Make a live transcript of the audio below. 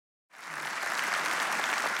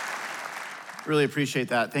Really appreciate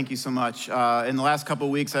that. Thank you so much. In the last couple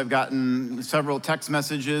of weeks, I've gotten several text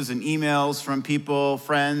messages and emails from people,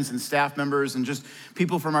 friends and staff members, and just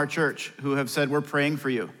people from our church who have said, we're praying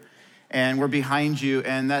for you and we're behind you.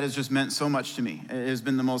 And that has just meant so much to me. It has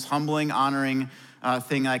been the most humbling, honoring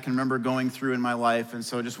thing I can remember going through in my life. And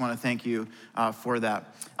so I just want to thank you for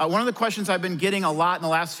that. One of the questions I've been getting a lot in the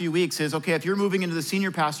last few weeks is, okay, if you're moving into the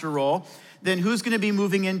senior pastor role, then who's going to be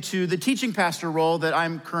moving into the teaching pastor role that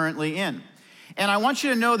I'm currently in? And I want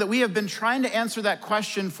you to know that we have been trying to answer that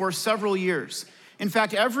question for several years. In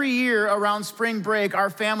fact, every year around spring break, our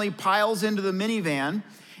family piles into the minivan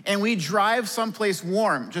and we drive someplace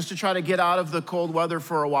warm just to try to get out of the cold weather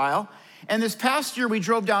for a while. And this past year, we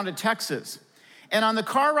drove down to Texas. And on the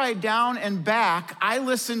car ride down and back, I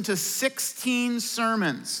listened to 16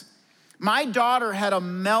 sermons. My daughter had a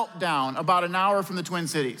meltdown about an hour from the Twin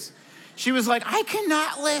Cities. She was like, I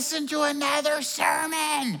cannot listen to another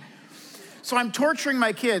sermon. So I'm torturing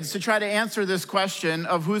my kids to try to answer this question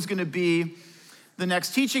of who's going to be the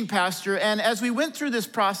next teaching pastor. And as we went through this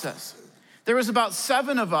process, there was about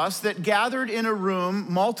 7 of us that gathered in a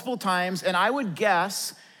room multiple times, and I would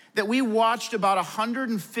guess that we watched about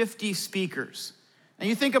 150 speakers. And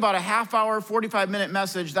you think about a half-hour, 45-minute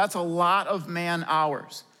message, that's a lot of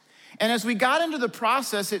man-hours. And as we got into the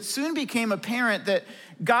process, it soon became apparent that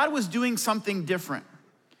God was doing something different.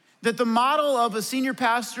 That the model of a senior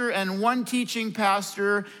pastor and one teaching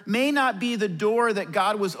pastor may not be the door that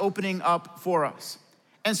God was opening up for us.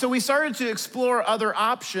 And so we started to explore other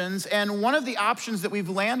options, and one of the options that we've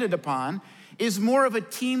landed upon is more of a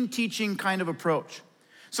team teaching kind of approach.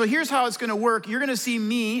 So here's how it's gonna work. You're gonna see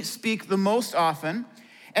me speak the most often,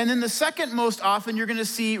 and then the second most often, you're gonna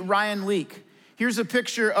see Ryan Leak. Here's a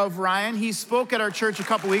picture of Ryan. He spoke at our church a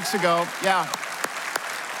couple weeks ago. Yeah.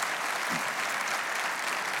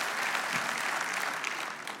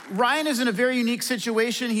 Ryan is in a very unique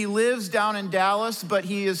situation. He lives down in Dallas, but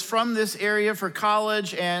he is from this area for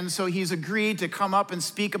college, and so he's agreed to come up and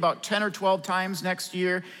speak about 10 or 12 times next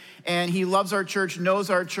year. And he loves our church, knows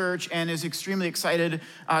our church, and is extremely excited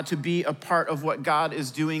to be a part of what God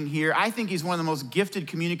is doing here. I think he's one of the most gifted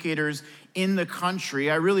communicators in the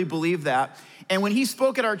country. I really believe that. And when he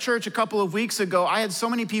spoke at our church a couple of weeks ago, I had so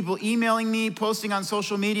many people emailing me, posting on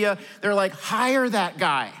social media. They're like, hire that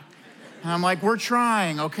guy. And I'm like, we're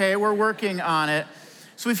trying, okay? We're working on it.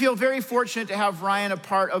 So we feel very fortunate to have Ryan a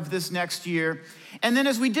part of this next year. And then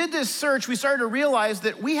as we did this search, we started to realize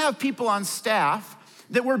that we have people on staff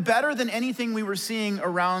that were better than anything we were seeing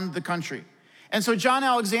around the country. And so John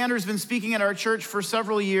Alexander has been speaking at our church for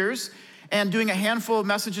several years and doing a handful of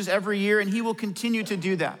messages every year, and he will continue to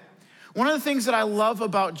do that. One of the things that I love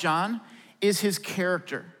about John is his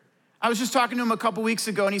character. I was just talking to him a couple weeks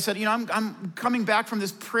ago, and he said, I'm coming back from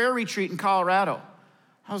this prayer retreat in Colorado.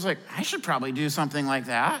 I was like, I should probably do something like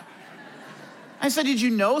that. I said, did you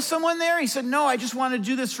know someone there? He said, no, I just want to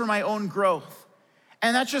do this for my own growth.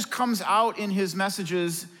 And that just comes out in his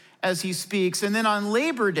messages as he speaks. And then on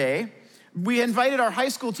Labor Day, we invited our high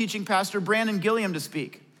school teaching pastor, Brandon Gilliam, to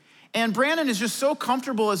speak. And Brandon is just so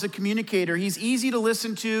comfortable as a communicator. He's easy to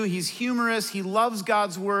listen to, he's humorous, he loves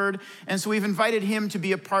God's word, and so we've invited him to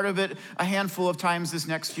be a part of it a handful of times this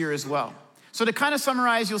next year as well. So to kind of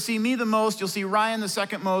summarize, you'll see me the most, you'll see Ryan the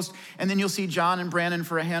second most, and then you'll see John and Brandon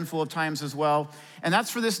for a handful of times as well. And that's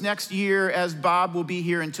for this next year, as Bob will be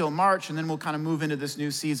here until March, and then we'll kind of move into this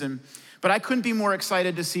new season. But I couldn't be more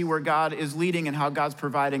excited to see where God is leading and how God's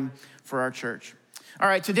providing for our church. All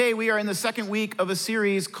right, today we are in the second week of a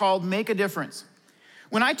series called Make a Difference.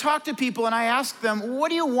 When I talk to people and I ask them, what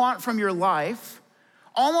do you want from your life?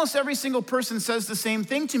 Almost every single person says the same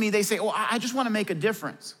thing to me. They say, I just want to make a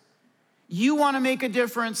difference. You want to make a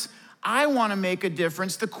difference. I want to make a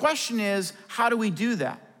difference. The question is, how do we do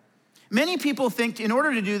that? Many people think in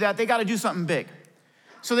order to do that, they got to do something big.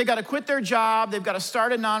 So they got to quit their job. They've got to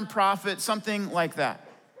start a nonprofit, something like that.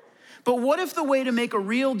 But what if the way to make a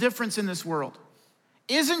real difference in this world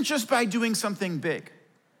isn't just by doing something big,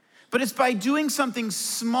 but it's by doing something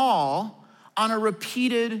small on a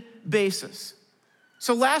repeated basis?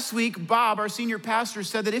 So last week, Bob, our senior pastor,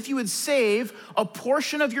 said that if you would save a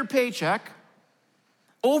portion of your paycheck,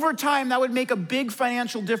 over time, that would make a big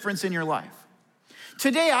financial difference in your life.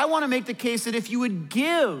 Today, I want to make the case that if you would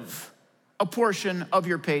give a portion of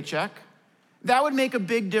your paycheck, that would make a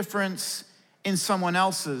big difference in someone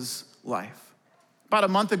else's life. About a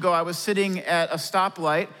month ago, I was sitting at a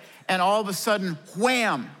stoplight, and all of a sudden,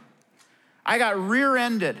 wham, I got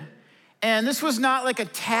rear-ended. And this was not like a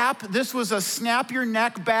tap. This was a snap your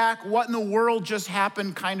neck back, what in the world just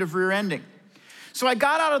happened kind of rear-ending. So I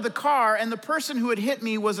got out of the car, and the person who had hit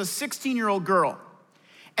me was a 16-year-old girl.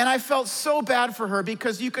 And I felt so bad for her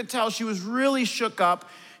because you could tell she was really shook up.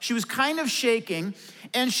 She was kind of shaking,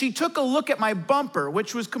 and she took a look at my bumper,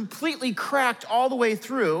 which was completely cracked all the way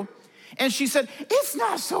through, and she said, "It's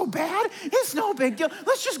not so bad. It's no big deal.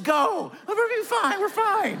 Let's just go. We're be fine. We're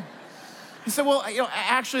fine." I said, "Well,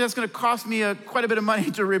 actually, that's going to cost me quite a bit of money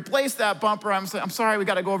to replace that bumper. I'm sorry, we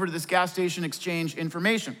got to go over to this gas station, exchange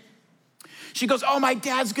information." She goes, "Oh, my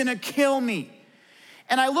dad's going to kill me."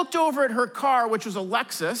 And I looked over at her car, which was a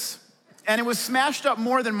Lexus, and it was smashed up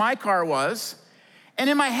more than my car was. And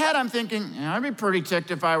in my head, I'm thinking, I'd be pretty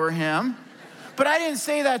ticked if I were him. But I didn't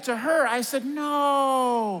say that to her. I said,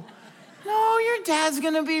 no, your dad's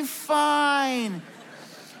gonna be fine.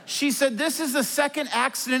 She said, "This is the second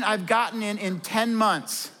accident I've gotten in 10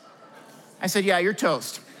 months. I said, "Yeah, you're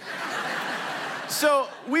toast." So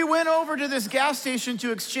we went over to this gas station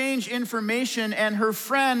to exchange information, and her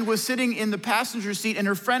friend was sitting in the passenger seat, and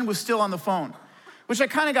her friend was still on the phone, which I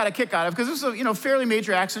kind of got a kick out of because this was a fairly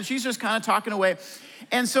major accident. She's just kind of talking away.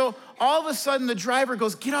 And so all of a sudden the driver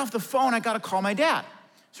goes, "Get off the phone, I got to call my dad."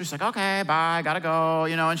 So she's like, "Okay, bye, gotta go,"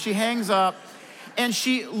 and she hangs up and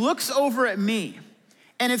she looks over at me.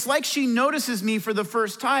 And it's like she notices me for the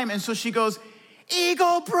first time. And so she goes,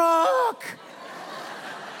 "Eagle Brook."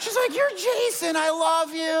 She's like, "You're Jason, I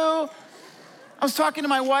love you." I was talking to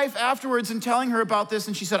my wife afterwards and telling her about this,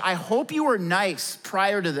 and she said, "I hope you were nice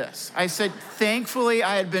prior to this." I said, "Thankfully,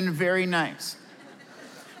 I had been very nice."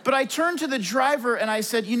 But I turned to the driver and I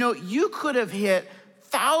said, "You could have hit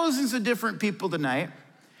thousands of different people tonight,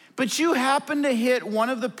 but you happened to hit one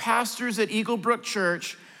of the pastors at Eagle Brook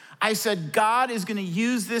Church." I said, "God is gonna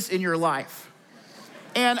use this in your life."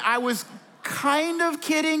 And I was kind of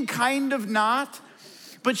kidding, kind of not.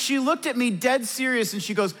 But she looked at me dead serious and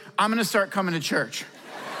she goes, "I'm gonna start coming to church."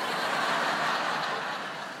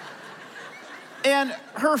 And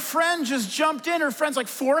her friend just jumped in. Her friend's like,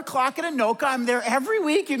 4 o'clock at Anoka. I'm there every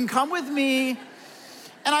week. You can come with me.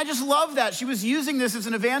 And I just love that. She was using this as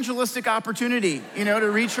an evangelistic opportunity,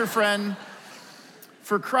 to reach her friend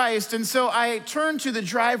for Christ. And so I turned to the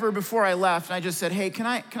driver before I left and I just said, "Hey, can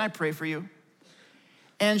I pray for you?"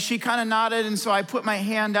 And she kind of nodded, and so I put my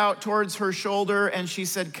hand out towards her shoulder, and she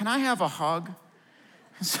said, "Can I have a hug?"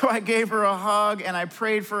 So I gave her a hug, and I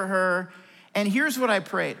prayed for her, and here's what I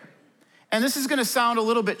prayed. And this is gonna sound a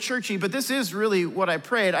little bit churchy, but this is really what I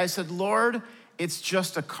prayed. I said, "Lord, it's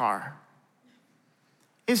just a car.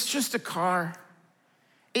 It's just a car.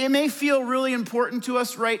 It may feel really important to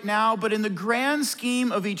us right now, but in the grand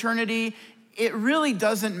scheme of eternity, it really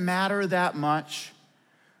doesn't matter that much.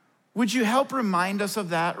 Would you help remind us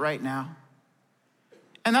of that right now?"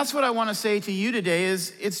 And that's what I want to say to you today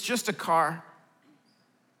is it's just a car.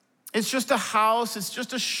 It's just a house, it's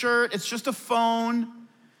just a shirt, it's just a phone.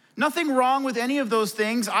 Nothing wrong with any of those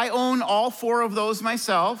things. I own all 4 of those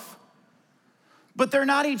myself, but they're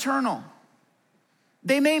not eternal.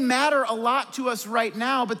 They may matter a lot to us right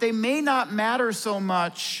now, but they may not matter so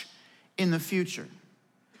much in the future.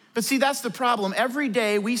 But see, that's the problem. Every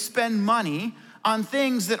day we spend money on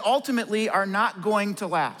things that ultimately are not going to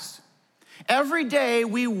last. Every day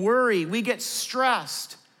we worry, we get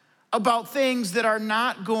stressed about things that are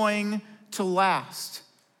not going to last.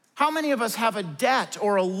 How many of us have a debt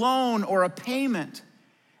or a loan or a payment,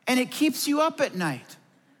 and it keeps you up at night?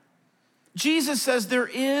 Jesus says there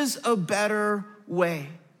is a better way.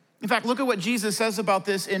 In fact, look at what Jesus says about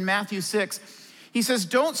this in Matthew 6. He says,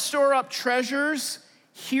 "Don't store up treasures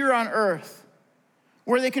here on earth,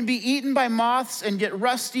 where they can be eaten by moths and get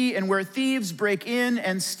rusty and where thieves break in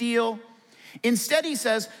and steal. Instead," he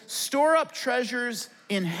says, "store up treasures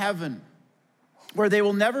in heaven, where they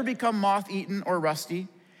will never become moth-eaten or rusty,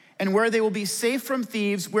 and where they will be safe from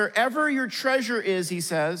thieves. Wherever your treasure is," he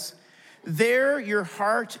says, "there your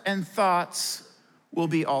heart and thoughts will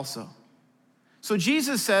be also." So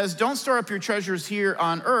Jesus says, don't store up your treasures here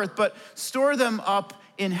on earth, but store them up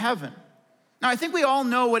in heaven. Now, I think we all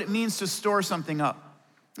know what it means to store something up.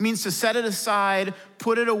 It means to set it aside,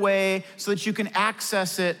 put it away so that you can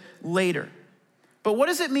access it later. But what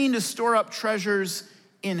does it mean to store up treasures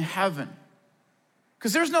in heaven?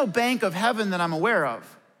 Because there's no bank of heaven that I'm aware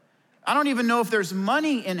of. I don't even know if there's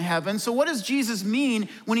money in heaven. So what does Jesus mean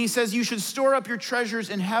when he says you should store up your treasures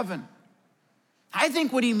in heaven? I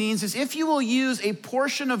think what he means is if you will use a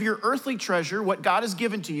portion of your earthly treasure, what God has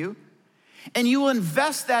given to you, and you will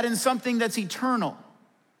invest that in something that's eternal,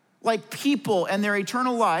 like people and their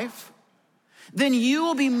eternal life, then you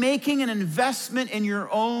will be making an investment in your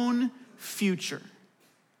own future.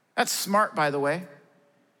 That's smart, by the way.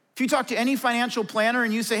 If you talk to any financial planner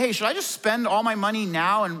and you say, "Hey, should I just spend all my money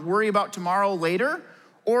now and worry about tomorrow later?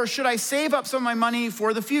 Or should I save up some of my money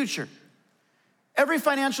for the future?" Every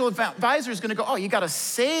financial advisor is gonna go, oh, you gotta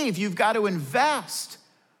save, you've got to invest.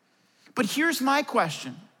 But here's my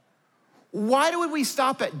question. Why would we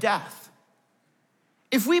stop at death?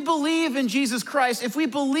 If we believe in Jesus Christ, if we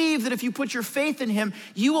believe that if you put your faith in him,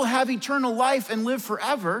 you will have eternal life and live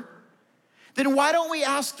forever, then why don't we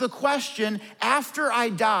ask the question, after I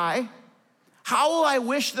die, how will I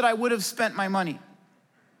wish that I would have spent my money?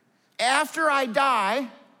 After I die,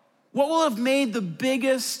 what will have made the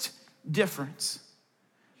biggest difference?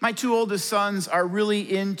 My two oldest sons are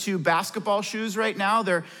really into basketball shoes right now.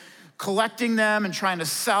 They're collecting them and trying to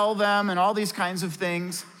sell them and all these kinds of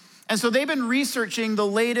things. And so they've been researching the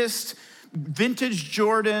latest vintage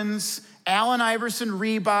Jordans, Allen Iverson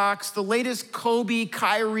Reeboks, the latest Kobe,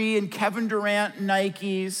 Kyrie, and Kevin Durant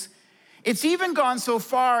Nikes. It's even gone so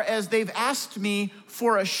far as they've asked me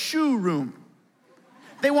for a shoe room.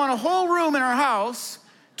 They want a whole room in our house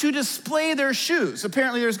to display their shoes.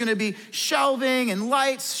 Apparently there's gonna be shelving and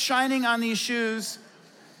lights shining on these shoes.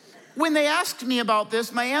 When they asked me about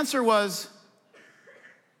this, my answer was,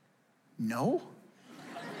 no.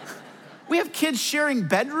 We have kids sharing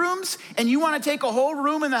bedrooms, and you wanna take a whole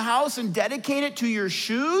room in the house and dedicate it to your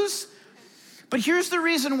shoes? But here's the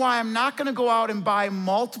reason why I'm not gonna go out and buy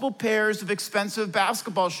multiple pairs of expensive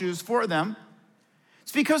basketball shoes for them.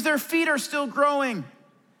 It's because their feet are still growing.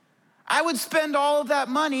 I would spend all of that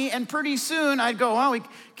money, and pretty soon I'd go, oh, we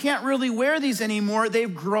can't really wear these anymore.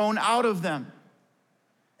 They've grown out of them.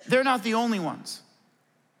 They're not the only ones.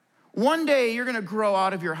 One day you're gonna grow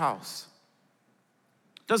out of your house.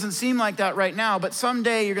 Doesn't seem like that right now, but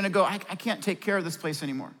someday you're gonna go, I can't take care of this place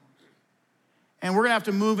anymore. And we're gonna have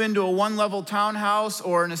to move into a one-level townhouse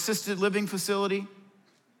or an assisted living facility.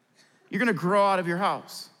 You're gonna grow out of your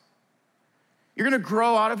house. You're gonna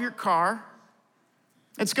grow out of your car.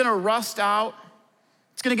 It's gonna rust out.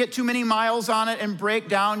 It's gonna get too many miles on it and break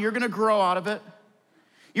down. You're gonna grow out of it.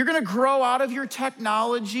 You're gonna grow out of your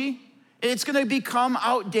technology. It's gonna become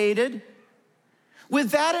outdated.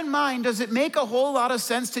 With that in mind, does it make a whole lot of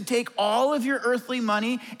sense to take all of your earthly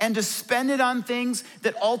money and to spend it on things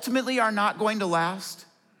that ultimately are not going to last?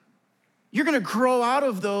 You're gonna grow out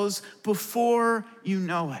of those before you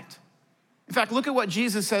know it. In fact, look at what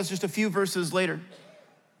Jesus says just a few verses later.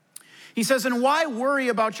 He says, and why worry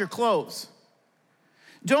about your clothes?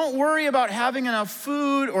 Don't worry about having enough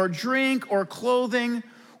food or drink or clothing.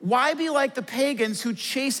 Why be like the pagans who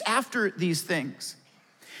chase after these things?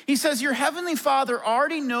 He says, your heavenly Father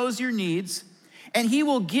already knows your needs, and he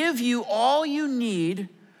will give you all you need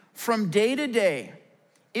from day to day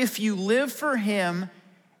if you live for him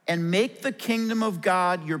and make the kingdom of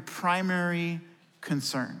God your primary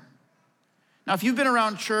concern. Now, if you've been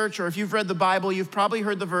around church or if you've read the Bible, you've probably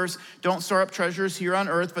heard the verse, don't store up treasures here on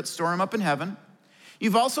earth, but store them up in heaven.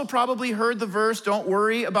 You've also probably heard the verse, don't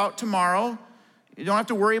worry about tomorrow. You don't have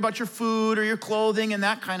to worry about your food or your clothing and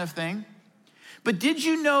that kind of thing. But did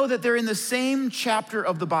you know that they're in the same chapter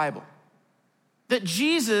of the Bible? That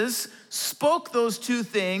Jesus spoke those two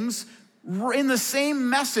things in the same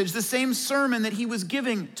message, the same sermon that he was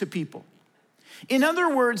giving to people. In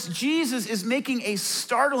other words, Jesus is making a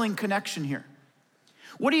startling connection here.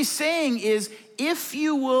 What he's saying is, if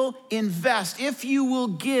you will invest, if you will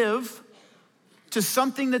give to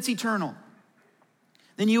something that's eternal,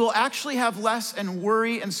 then you will actually have less and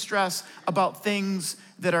worry and stress about things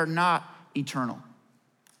that are not eternal.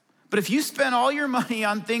 But if you spend all your money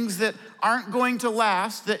on things that aren't going to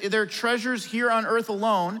last, that they're treasures here on earth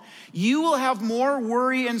alone, you will have more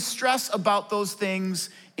worry and stress about those things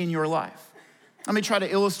in your life. Let me try to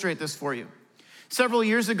illustrate this for you. Several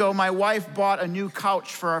years ago, my wife bought a new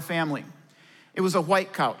couch for our family. It was a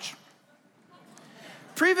white couch.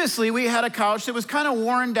 Previously, we had a couch that was kind of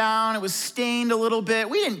worn down. It was stained a little bit.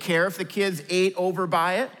 We didn't care if the kids ate over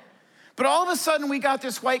by it. But all of a sudden, we got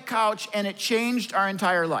this white couch, and it changed our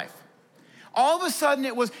entire life. All of a sudden,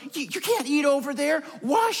 it was, you can't eat over there.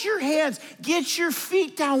 Wash your hands. Get your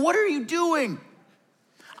feet down. What are you doing?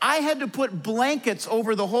 I had to put blankets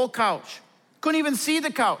over the whole couch. Couldn't even see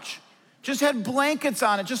the couch. Just had blankets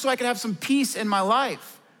on it just so I could have some peace in my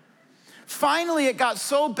life. Finally, it got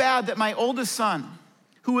so bad that my oldest son,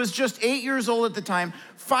 who was just 8 years old at the time,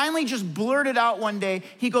 finally just blurted out one day,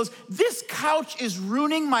 he goes, this couch is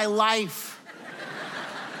ruining my life.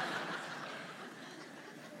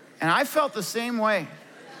 And I felt the same way.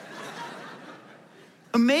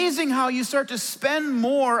 Amazing how you start to spend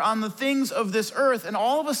more on the things of this earth, and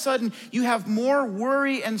all of a sudden you have more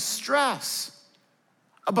worry and stress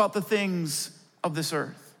about the things of this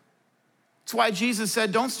earth. That's why Jesus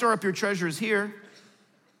said, don't store up your treasures here.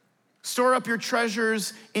 Store up your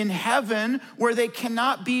treasures in heaven where they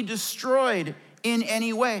cannot be destroyed in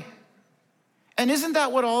any way. And isn't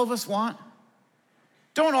that what all of us want?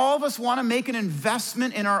 Don't all of us want to make an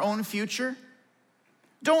investment in our own future?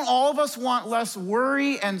 Don't all of us want less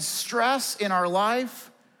worry and stress in our life?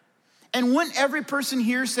 And wouldn't every person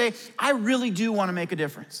here say, I really do want to make a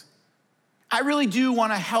difference? I really do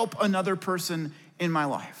want to help another person in my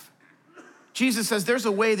life. Jesus says there's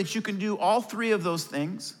a way that you can do all three of those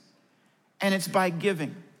things, and it's by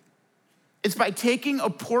giving. It's by taking a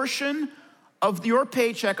portion of your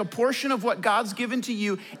paycheck, a portion of what God's given to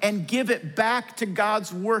you, and give it back to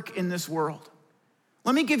God's work in this world.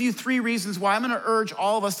 Let me give you 3 reasons why I'm gonna urge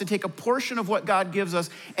all of us to take a portion of what God gives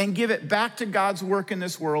us and give it back to God's work in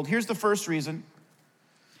this world. Here's the first reason.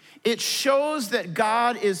 It shows that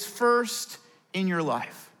God is first in your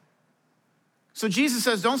life. So Jesus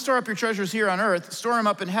says, don't store up your treasures here on earth, store them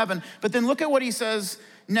up in heaven. But then look at what he says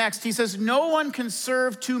next. He says, no one can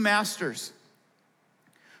serve 2 masters,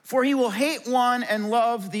 for he will hate one and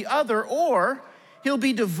love the other, or he'll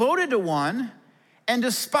be devoted to one and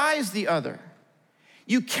despise the other.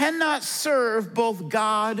 You cannot serve both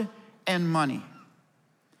God and money.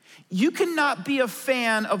 You cannot be a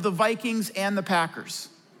fan of the Vikings and the Packers.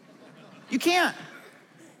 You can't.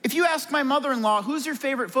 If you ask my mother-in-law, who's your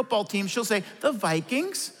favorite football team? She'll say, the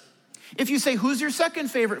Vikings. If you say, who's your second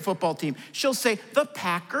favorite football team? She'll say, the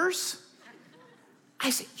Packers. I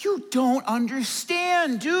say, you don't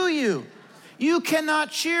understand, do you? You cannot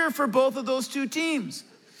cheer for both of those 2 teams.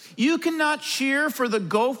 You cannot cheer for the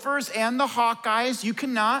Gophers and the Hawkeyes. You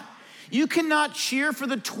cannot. You cannot cheer for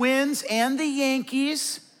the Twins and the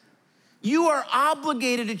Yankees. You are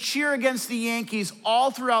obligated to cheer against the Yankees all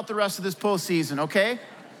throughout the rest of this postseason, okay?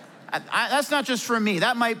 That's not just from me.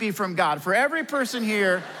 That might be from God. For every person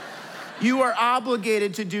here, you are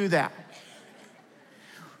obligated to do that.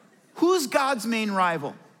 Who's God's main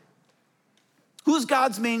rival? Who's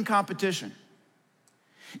God's main competition?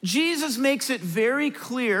 Jesus makes it very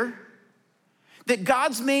clear that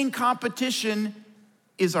God's main competition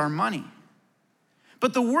is our money.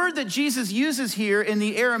 But the word that Jesus uses here in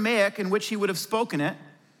the Aramaic in which he would have spoken it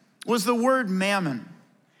was the word mammon.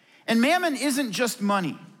 And mammon isn't just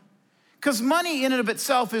money, because money in and of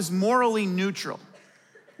itself is morally neutral.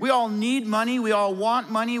 We all need money, we all want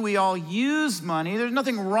money, we all use money. There's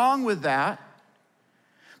nothing wrong with that.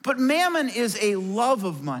 But mammon is a love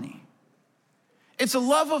of money. It's a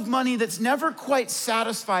love of money that's never quite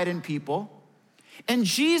satisfied in people. And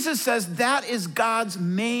Jesus says that is God's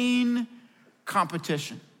main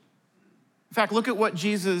competition. In fact, look at what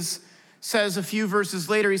Jesus says a few verses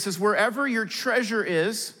later. He says, wherever your treasure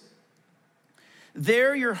is,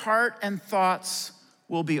 there your heart and thoughts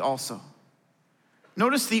will be also.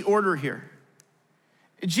 Notice the order here.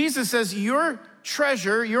 Jesus says your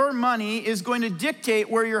treasure, your money, is going to dictate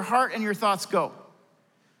where your heart and your thoughts go.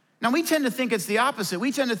 Now, we tend to think it's the opposite.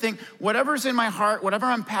 We tend to think whatever's in my heart, whatever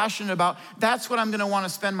I'm passionate about, that's what I'm gonna wanna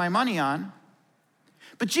spend my money on.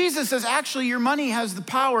 But Jesus says, actually, your money has the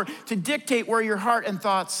power to dictate where your heart and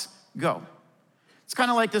thoughts go. It's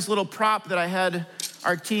kind of like this little prop that I had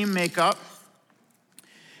our team make up.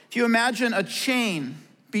 If you imagine a chain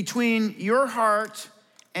between your heart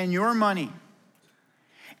and your money,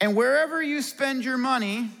 and wherever you spend your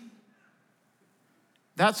money,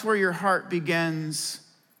 that's where your heart begins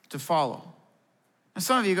to follow. And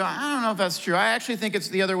some of you go, I don't know if that's true. I actually think it's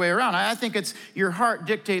the other way around. I think it's your heart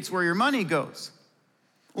dictates where your money goes.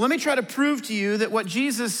 Well, let me try to prove to you that what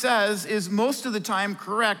Jesus says is most of the time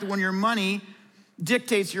correct when your money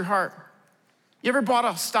dictates your heart. You ever bought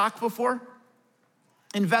a stock before?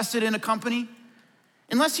 Invested in a company?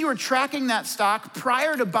 Unless you were tracking that stock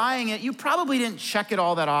prior to buying it, you probably didn't check it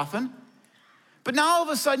all that often. But now all of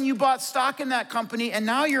a sudden you bought stock in that company, and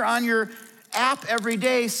now you're on your app every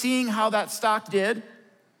day seeing how that stock did.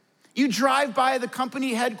 You drive by the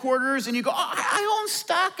company headquarters and you go, oh, I own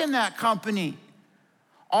stock in that company.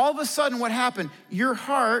 All of a sudden, what happened? Your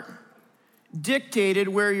heart dictated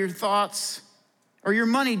where your thoughts, or your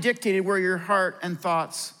money dictated where your heart and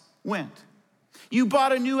thoughts went. You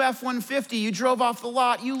bought a new F-150, you drove off the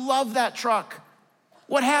lot, you love that truck.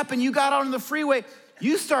 What happened? You got out on the freeway,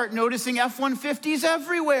 you start noticing F-150s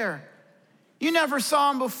everywhere. You never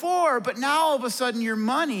saw them before, but now all of a sudden your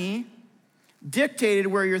money dictated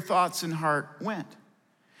where your thoughts and heart went.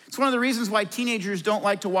 It's one of the reasons why teenagers don't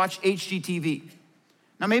like to watch HGTV.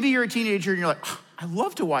 Now maybe you're a teenager and you're like, oh, I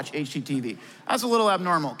love to watch HGTV. That's a little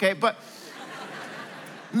abnormal, okay? But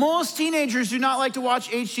most teenagers do not like to watch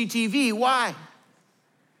HGTV. Why?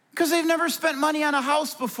 Because they've never spent money on a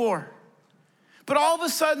house before. But all of a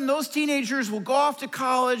sudden, those teenagers will go off to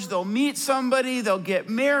college, they'll meet somebody, they'll get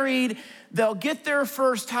married, they'll get their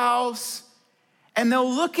first house, and they'll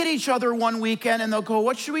look at each other one weekend and they'll go,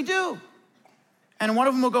 what should we do? And one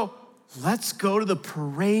of them will go, let's go to the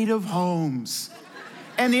Parade of Homes.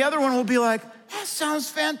 And the other one will be like, that sounds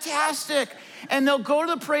fantastic. And they'll go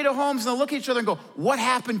to the Parade of Homes and they'll look at each other and go, what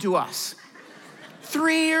happened to us?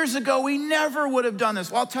 3 years ago, we never would have done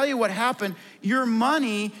this. Well, I'll tell you what happened. Your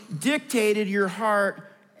money dictated your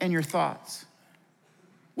heart and your thoughts.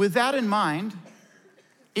 With that in mind,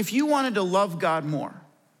 if you wanted to love God more,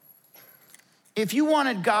 if you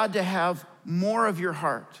wanted God to have more of your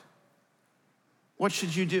heart, what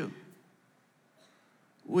should you do?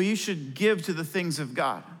 Well, you should give to the things of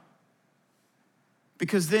God,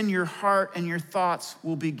 because then your heart and your thoughts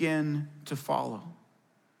will begin to follow.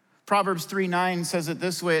 Proverbs 3:9 says it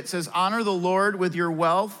this way. It says, honor the Lord with your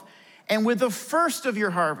wealth and with the first of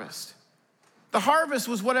your harvest. The harvest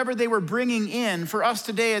was whatever they were bringing in. For us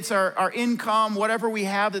today, it's our income, whatever we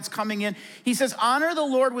have that's coming in. He says, honor the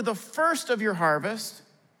Lord with the first of your harvest,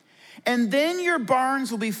 and then your barns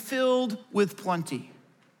will be filled with plenty.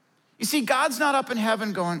 You see, God's not up in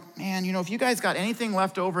heaven going, man, if you guys got anything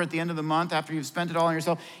left over at the end of the month after you've spent it all on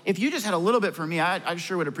yourself, if you just had a little bit for me, I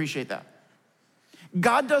sure would appreciate that.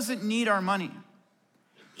 God doesn't need our money.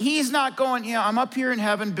 He's not going, I'm up here in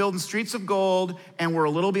heaven building streets of gold and we're a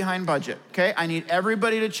little behind budget, okay? I need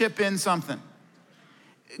everybody to chip in something.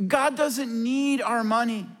 God doesn't need our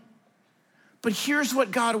money. But here's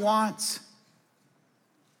what God wants.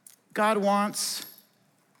 God wants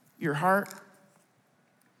your heart.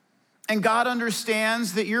 And God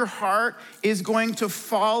understands that your heart is going to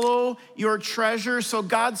follow your treasure. So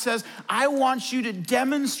God says, I want you to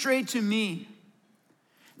demonstrate to me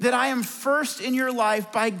that I am first in your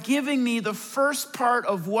life by giving me the first part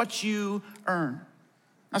of what you earn.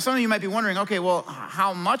 Now, some of you might be wondering, okay, well,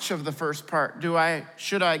 how much of the first part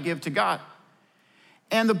should I give to God?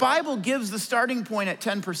 And the Bible gives the starting point at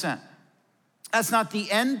 10%. That's not the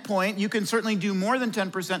end point. You can certainly do more than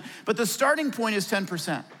 10%, but the starting point is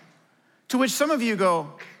 10%. To which some of you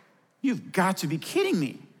go, you've got to be kidding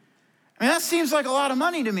me. I mean, that seems like a lot of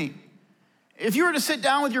money to me. If you were to sit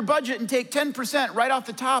down with your budget and take 10% right off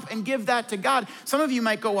the top and give that to God, some of you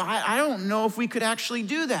might go, well, I don't know if we could actually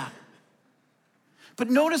do that. But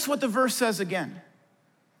notice what the verse says again.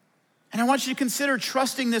 And I want you to consider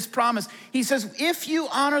trusting this promise. He says, if you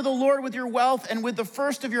honor the Lord with your wealth and with the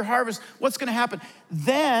first of your harvest, what's going to happen?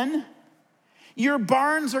 Then your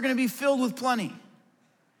barns are going to be filled with plenty.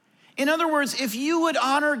 In other words, if you would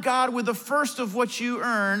honor God with the first of what you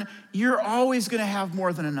earn, you're always going to have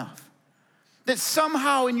more than enough. That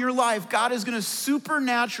somehow in your life, God is going to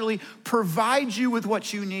supernaturally provide you with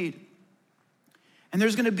what you need. And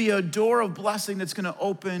there's going to be a door of blessing that's going to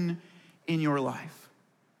open in your life.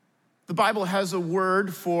 The Bible has a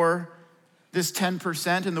word for this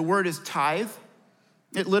 10%, and the word is tithe.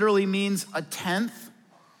 It literally means a tenth.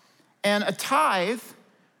 And a tithe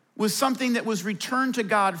was something that was returned to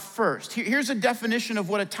God first. Here's a definition of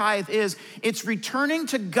what a tithe is. It's returning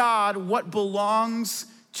to God what belongs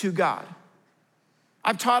to God.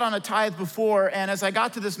 I've taught on a tithe before, and as I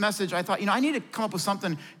got to this message, I thought, I need to come up with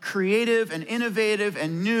something creative and innovative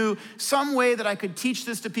and new, some way that I could teach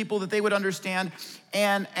this to people that they would understand,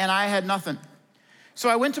 and I had nothing. So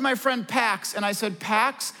I went to my friend Pax, and I said,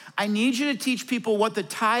 Pax, I need you to teach people what the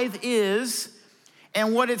tithe is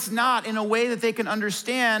and what it's not in a way that they can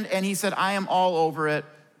understand, and he said, I am all over it.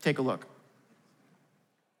 Take a look.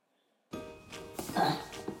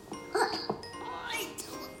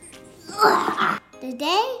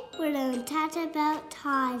 Today, we're going to talk about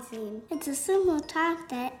tithing. It's a simple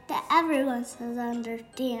topic that everyone should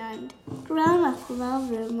understand. Grown-ups love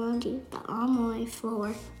emojis, but I'm only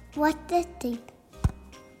 4. What to think?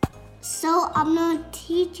 So I'm going to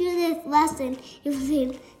teach you this lesson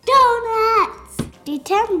using donuts. They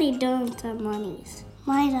can be donuts or monies.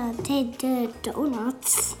 Why don't they do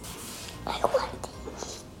donuts? I want to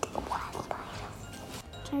eat one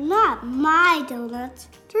bite. They're not my donuts.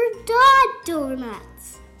 They're Dad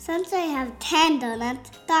donuts. Since I have 10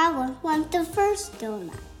 donuts, Dad wants the first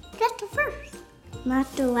donut. Get the first, not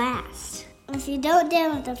the last. If you don't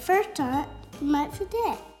deal with the first donut, you might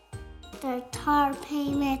forget. The car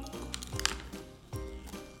payment.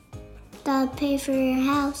 Dad pay for your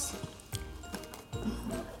house.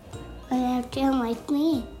 But I don't like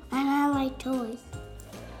me, and I like toys.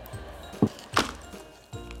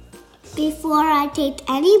 Before I take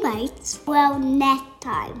any bites, next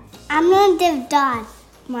time, I'm going to give Dad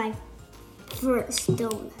my first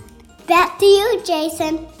donut. Back to you,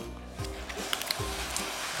 Jason.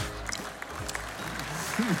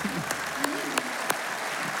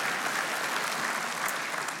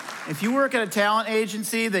 If you work at a talent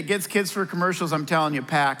agency that gets kids for commercials, I'm telling you,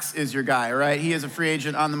 Pax is your guy, right? He is a free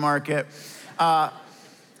agent on the market. But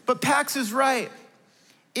Pax is right.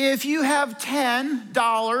 If you have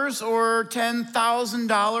 $10 or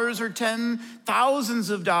 $10,000 or 10 thousands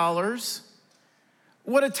of dollars,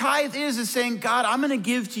 what a tithe is saying, God, I'm gonna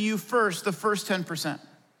give to you first, the first 10%.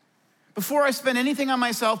 Before I spend anything on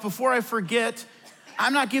myself, before I forget,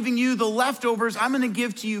 I'm not giving you the leftovers, I'm gonna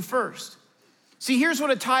give to you first. See, here's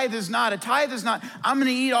what a tithe is not. A tithe is not, I'm gonna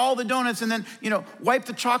eat all the donuts and then, wipe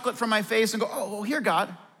the chocolate from my face and go, oh, here,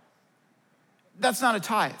 God. That's not a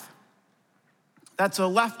tithe. That's a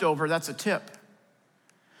leftover, that's a tip.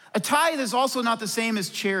 A tithe is also not the same as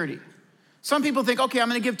charity. Some people think, okay, I'm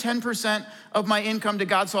gonna give 10% of my income to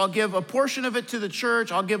God, so I'll give a portion of it to the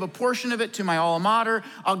church, I'll give a portion of it to my alma mater,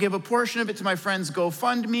 I'll give a portion of it to my friend's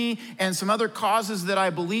GoFundMe and some other causes that I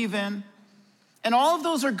believe in. And all of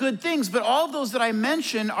those are good things, but all of those that I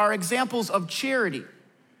mention are examples of charity.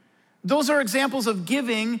 Those are examples of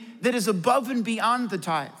giving that is above and beyond the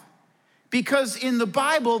tithe. Because in the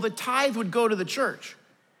Bible, the tithe would go to the church.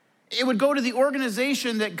 It would go to the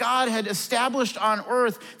organization that God had established on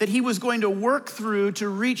earth that he was going to work through to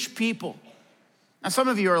reach people. Now, some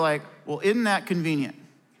of you are like, well, isn't that convenient?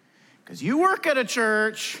 Because you work at a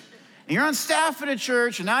church, and you're on staff at a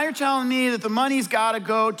church, and now you're telling me that the money's gotta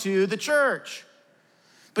go to the church.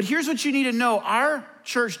 But here's what you need to know. Our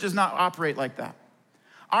church does not operate like that.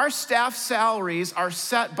 Our staff salaries are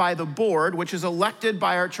set by the board, which is elected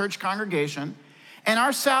by our church congregation, and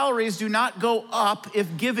our salaries do not go up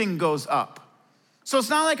if giving goes up. So it's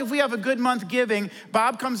not like if we have a good month giving,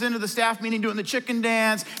 Bob comes into the staff meeting doing the chicken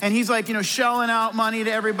dance, and he's like, shelling out money to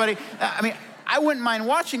everybody. I mean, I wouldn't mind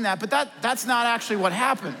watching that, but that's not actually what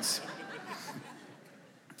happens.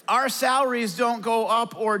 Our salaries don't go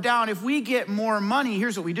up or down. If we get more money,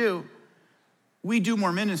 here's what we do. We do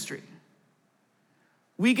more ministry.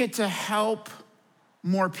 We get to help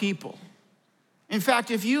more people. In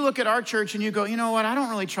fact, if you look at our church and you go, you know what, I don't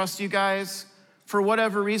really trust you guys for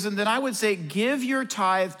whatever reason, then I would say give your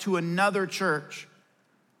tithe to another church.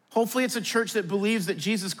 Hopefully it's a church that believes that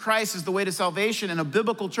Jesus Christ is the way to salvation and a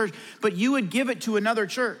biblical church, but you would give it to another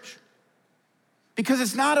church. Because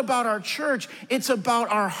it's not about our church, it's about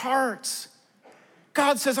our hearts.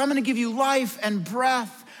 God says, I'm gonna give you life and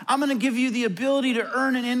breath. I'm gonna give you the ability to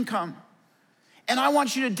earn an income. And I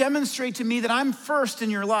want you to demonstrate to me that I'm first in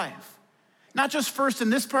your life. Not just first in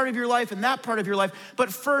this part of your life and that part of your life,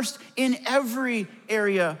 but first in every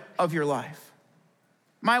area of your life.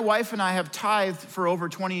 My wife and I have tithed for over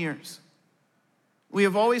 20 years. We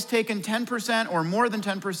have always taken 10% or more than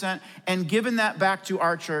 10% and given that back to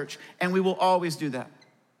our church, and we will always do that.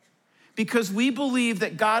 Because we believe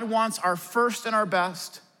that God wants our first and our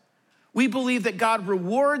best. We believe that God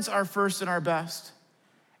rewards our first and our best.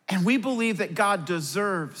 And we believe that God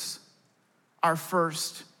deserves our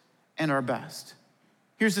first and our best.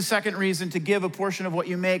 Here's the second reason to give a portion of what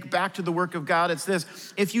you make back to the work of God. It's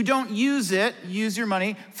this: if you don't use your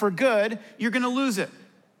money for good, you're gonna lose it.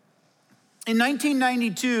 In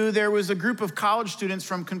 1992, there was a group of college students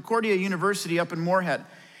from Concordia University up in Moorhead,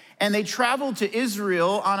 and they traveled to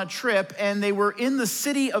Israel on a trip, and they were in the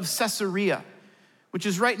city of Caesarea, which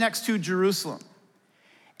is right next to Jerusalem.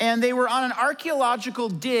 And they were on an archaeological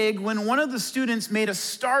dig when one of the students made a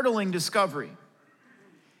startling discovery.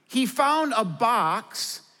 He found a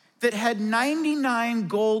box that had 99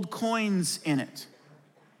 gold coins in it.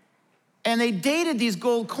 And they dated these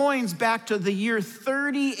gold coins back to the year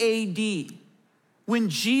 30 AD, when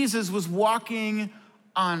Jesus was walking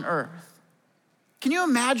on earth. Can you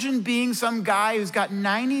imagine being some guy who's got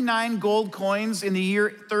 99 gold coins in the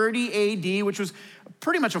year 30 AD, which was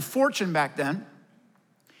pretty much a fortune back then?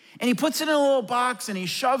 And he puts it in a little box and he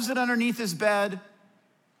shoves it underneath his bed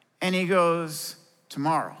and he goes,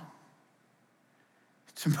 tomorrow.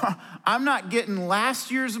 I'm not getting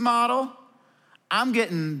last year's model. I'm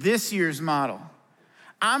getting this year's model.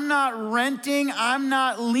 I'm not renting. I'm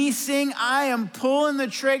not leasing. I am pulling the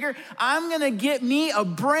trigger. I'm gonna get me a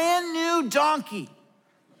brand new donkey.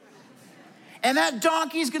 And that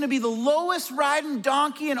donkey is gonna be the lowest riding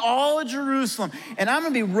donkey in all of Jerusalem. And I'm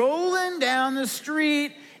gonna be rolling down the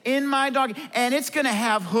street in my donkey. And it's gonna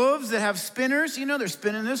have hooves that have spinners. They're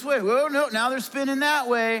spinning this way. Whoa, no, now they're spinning that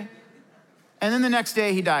way. And then the next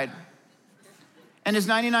day he died. And his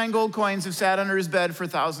 99 gold coins have sat under his bed for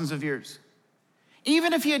thousands of years.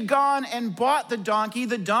 Even if he had gone and bought the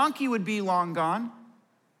donkey would be long gone.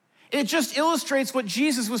 It just illustrates what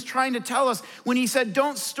Jesus was trying to tell us when he said,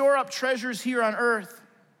 don't store up treasures here on earth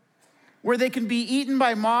where they can be eaten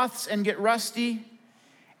by moths and get rusty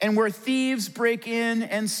and where thieves break in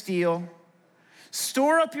and steal.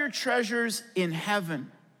 Store up your treasures in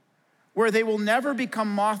heaven where they will never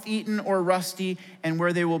become moth-eaten or rusty and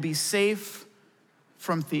where they will be safe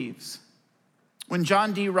from thieves. When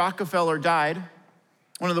John D. Rockefeller died,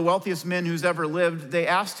 one of the wealthiest men who's ever lived, they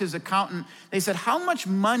asked his accountant, they said, how much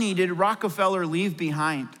money did Rockefeller leave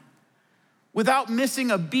behind? Without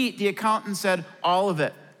missing a beat, the accountant said, all of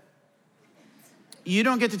it. You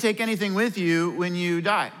don't get to take anything with you when you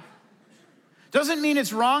die. Doesn't mean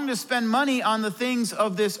it's wrong to spend money on the things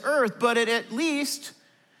of this earth, but it at least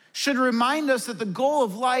should remind us that the goal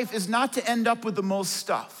of life is not to end up with the most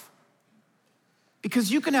stuff.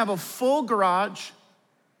 Because you can have a full garage,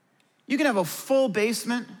 you can have a full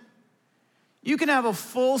basement, you can have a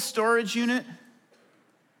full storage unit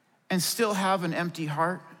and still have an empty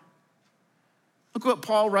heart. Look what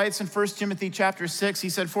Paul writes in 1 Timothy chapter 6. He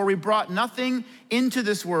said, for we brought nothing into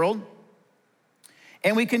this world,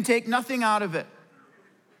 and we can take nothing out of it.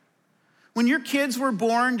 When your kids were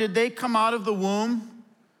born, did they come out of the womb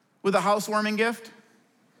with a housewarming gift?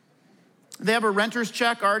 They have a renter's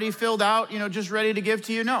check already filled out, just ready to give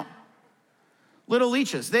to you? No. Little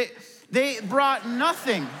leeches. They brought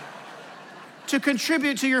nothing to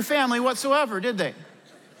contribute to your family whatsoever, did they?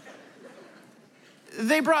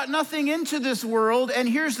 They brought nothing into this world, and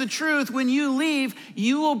here's the truth. When you leave,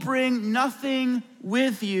 you will bring nothing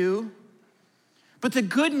with you. But the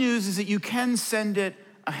good news is that you can send it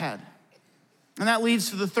ahead. And that leads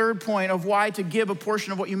to the third point of why to give a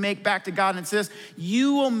portion of what you make back to God. And it's this: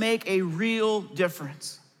 you will make a real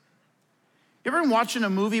difference. You ever been watching a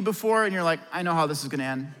movie before and you're like, I know how this is gonna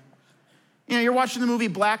end? You're watching the movie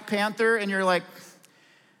Black Panther and you're like,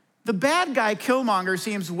 the bad guy Killmonger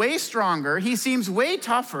seems way stronger. He seems way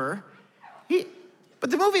tougher.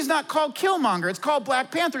 But the movie's not called Killmonger, it's called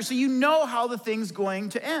Black Panther, so you know how the thing's going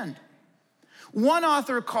to end. One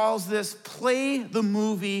author calls this play the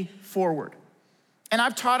movie forward. And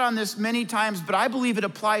I've taught on this many times, but I believe it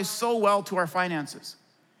applies so well to our finances.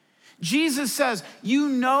 Jesus says, you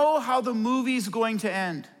know how the movie's going to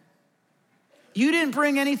end. You didn't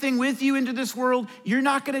bring anything with you into this world. You're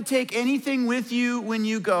not going to take anything with you when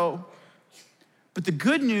you go. But the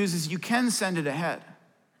good news is you can send it ahead.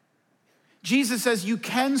 Jesus says you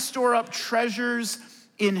can store up treasures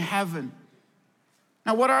in heaven.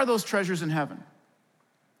 Now, what are those treasures in heaven?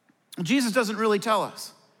 Jesus doesn't really tell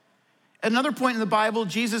us. At another point in the Bible,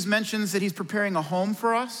 Jesus mentions that he's preparing a home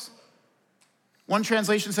for us. One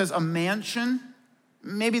translation says a mansion.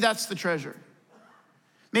 Maybe that's the treasure.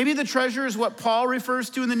 Maybe the treasure is what Paul refers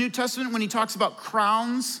to in the New Testament when he talks about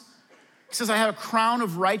crowns. He says, I have a crown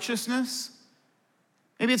of righteousness.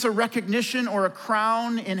 Maybe it's a recognition or a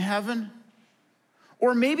crown in heaven.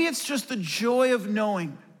 Or maybe it's just the joy of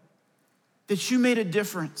knowing that you made a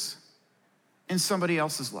difference in somebody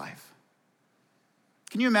else's life.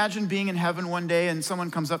 Can you imagine being in heaven one day and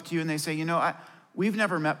someone comes up to you and they say, we've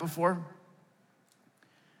never met before,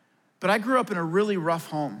 but I grew up in a really rough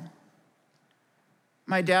home.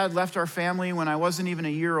 My dad left our family when I wasn't even a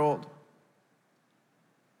year old.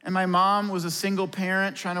 And my mom was a single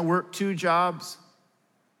parent trying to work 2 jobs.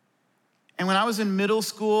 And when I was in middle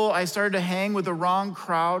school, I started to hang with the wrong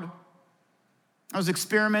crowd. I was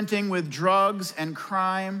experimenting with drugs and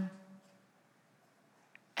crime.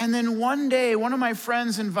 And then one day, one of my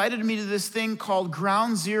friends invited me to this thing called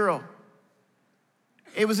Ground Zero.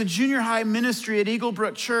 It was a junior high ministry at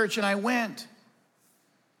Eaglebrook Church, and I went.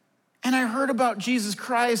 And I heard about Jesus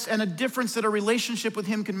Christ and a difference that a relationship with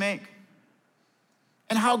him can make.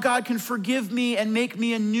 And how God can forgive me and make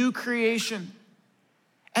me a new creation.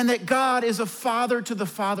 And that God is a father to the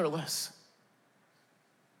fatherless.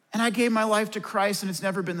 And I gave my life to Christ, and it's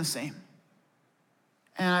never been the same.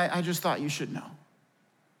 And I just thought you should know.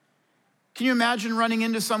 Can you imagine running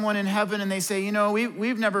into someone in heaven and they say,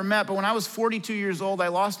 we've never met, but when I was 42 years old, I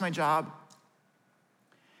lost my job.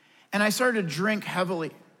 And I started to drink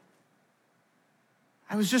heavily.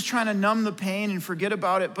 I was just trying to numb the pain and forget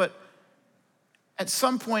about it, but at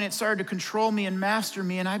some point it started to control me and master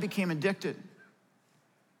me, and I became addicted.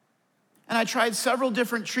 And I tried several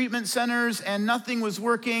different treatment centers and nothing was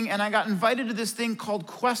working, and I got invited to this thing called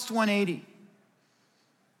Quest 180.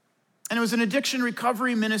 And it was an addiction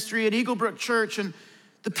recovery ministry at Eaglebrook Church, and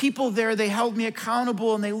the people there, they held me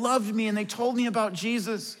accountable and they loved me and they told me about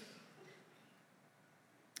Jesus.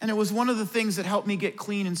 And it was one of the things that helped me get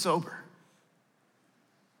clean and sober.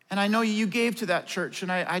 And I know you gave to that church,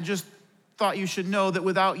 and I just thought you should know that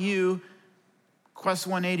without you, Quest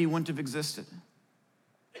 180 wouldn't have existed.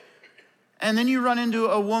 And then you run into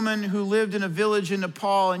a woman who lived in a village in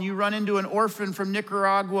Nepal, and you run into an orphan from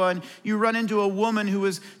Nicaragua, and you run into a woman who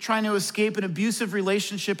was trying to escape an abusive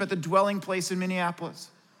relationship at the dwelling place in Minneapolis.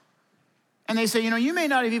 And they say, you may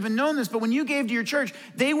not have even known this, but when you gave to your church,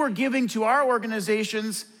 they were giving to our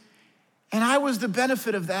organizations, and I was the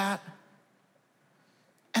benefit of that.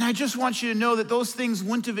 And I just want you to know that those things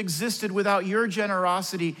wouldn't have existed without your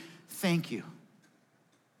generosity. Thank you.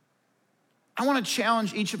 I want to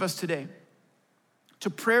challenge each of us today to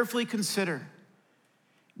prayerfully consider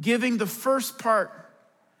giving the first part,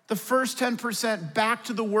 the first 10% back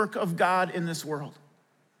to the work of God in this world.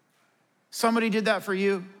 Somebody did that for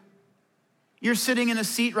you. You're sitting in a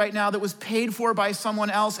seat right now that was paid for by someone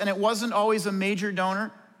else, and it wasn't always a major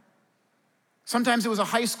donor. Sometimes it was a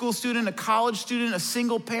high school student, a college student, a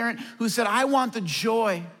single parent who said, I want the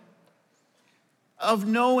joy of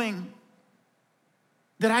knowing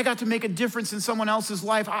that I got to make a difference in someone else's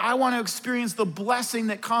life. I want to experience the blessing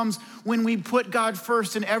that comes when we put God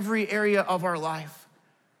first in every area of our life.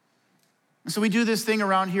 And so we do this thing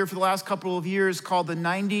around here for the last couple of years called the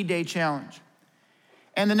 90-day challenge.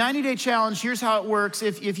 And the 90-day challenge, here's how it works.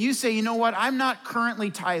 If you say, you know what, I'm not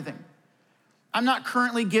currently tithing. I'm not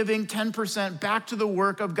currently giving 10% back to the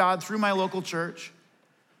work of God through my local church,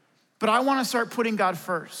 but I want to start putting God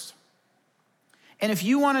first. And if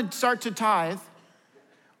you want to start to tithe,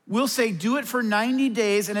 we'll say do it for 90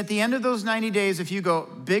 days, and at the end of those 90 days, if you go,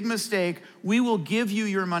 big mistake, we will give you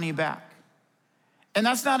your money back. And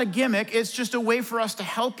that's not a gimmick, it's just a way for us to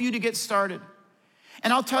help you to get started.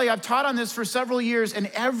 And I'll tell you, I've taught on this for several years, and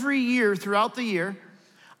every year throughout the year,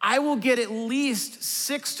 I will get at least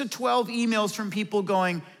 6 to 12 emails from people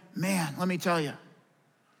going, man, let me tell you,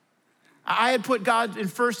 I had put God in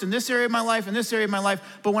first in this area of my life, in this area of my life,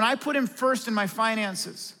 but when I put him first in my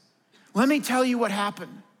finances, let me tell you what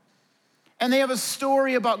happened. And they have a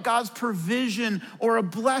story about God's provision or a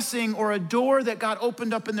blessing or a door that God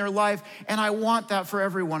opened up in their life, and I want that for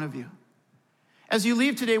every one of you. As you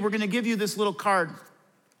leave today, we're gonna give you this little card,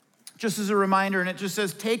 just as a reminder, and it just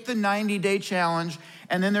says, take the 90-day challenge,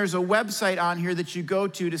 and then there's a website on here that you go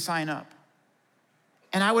to sign up.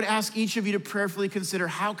 And I would ask each of you to prayerfully consider,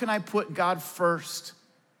 how can I put God first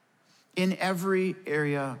in every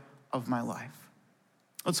area of my life?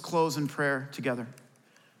 Let's close in prayer together.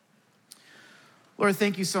 Lord,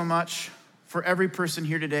 thank you so much for every person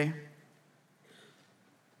here today.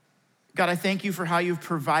 God, I thank you for how you've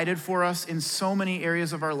provided for us in so many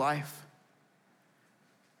areas of our life.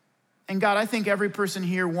 And God, I think every person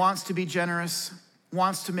here wants to be generous,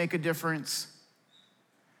 wants to make a difference.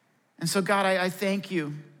 And so God, I thank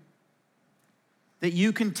you that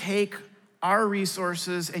you can take our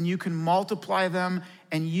resources and you can multiply them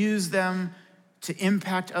and use them to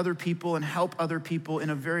impact other people and help other people in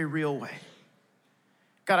a very real way.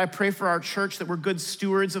 God, I pray for our church that we're good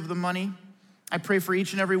stewards of the money. I pray for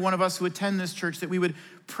each and every one of us who attend this church that we would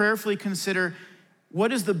prayerfully consider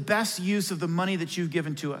what is the best use of the money that you've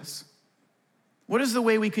given to us? What is the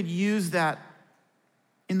way we could use that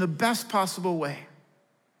in the best possible way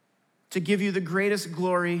to give you the greatest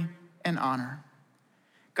glory and honor?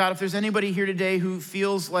 God, if there's anybody here today who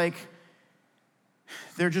feels like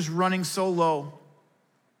they're just running so low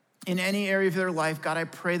in any area of their life, God, I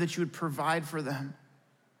pray that you would provide for them,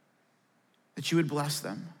 that you would bless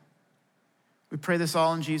them. We pray this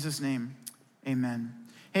all in Jesus' name, amen.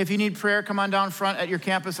 Hey, if you need prayer, come on down front at your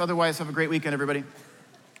campus. Otherwise, have a great weekend, everybody.